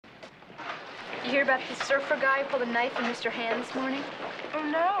You hear about the surfer guy who pulled a knife in Mr. Hand this morning? Oh,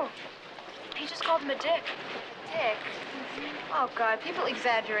 no. He just called him a dick. Dick? Oh, God, people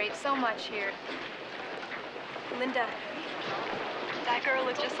exaggerate so much here. Linda, that girl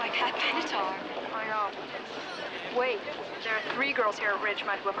looks just like Hat Benatar. I know. Wait, there are 3 girls here at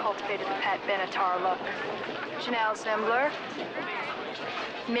Ridgemont who have cultivated the Pat Benatar look. Janelle Zembler,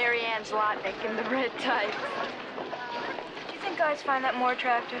 Mary Ann Zlotnick in the red tights. Do you think guys find that more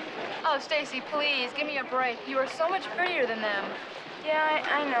attractive? Oh, Stacy, please, give me a break. You are so much prettier than them. Yeah,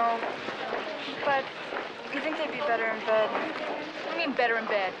 I know. But you think they'd be better in bed? What do you mean better in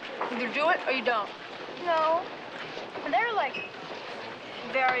bed? Either do it or you don't. No. And there are like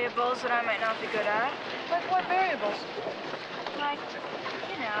variables that I might not be good at. Like what variables? Like,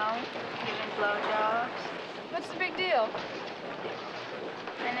 you know, giving blowjobs. What's the big deal?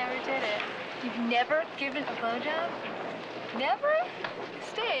 I never did it. You've never given a blowjob? Never?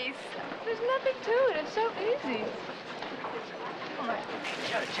 Stace, there's nothing to it. It's so easy. Come on.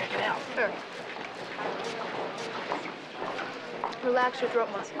 You gotta check it out. Sure. Relax your throat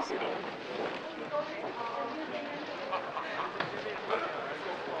muscles.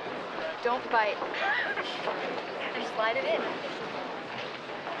 Don't bite. Just slide it in.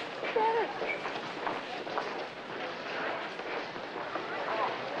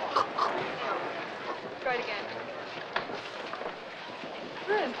 Try it again.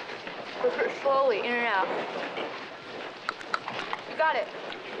 Good. Push it slowly, in and out. You got it.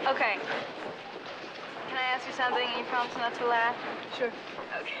 Okay. Can I ask you something and you promise not to laugh? Sure.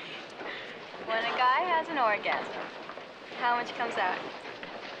 Okay. When a guy has an orgasm, how much comes out?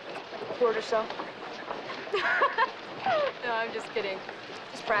 A quart or so. No, I'm just kidding.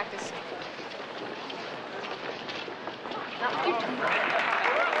 Just practice. Not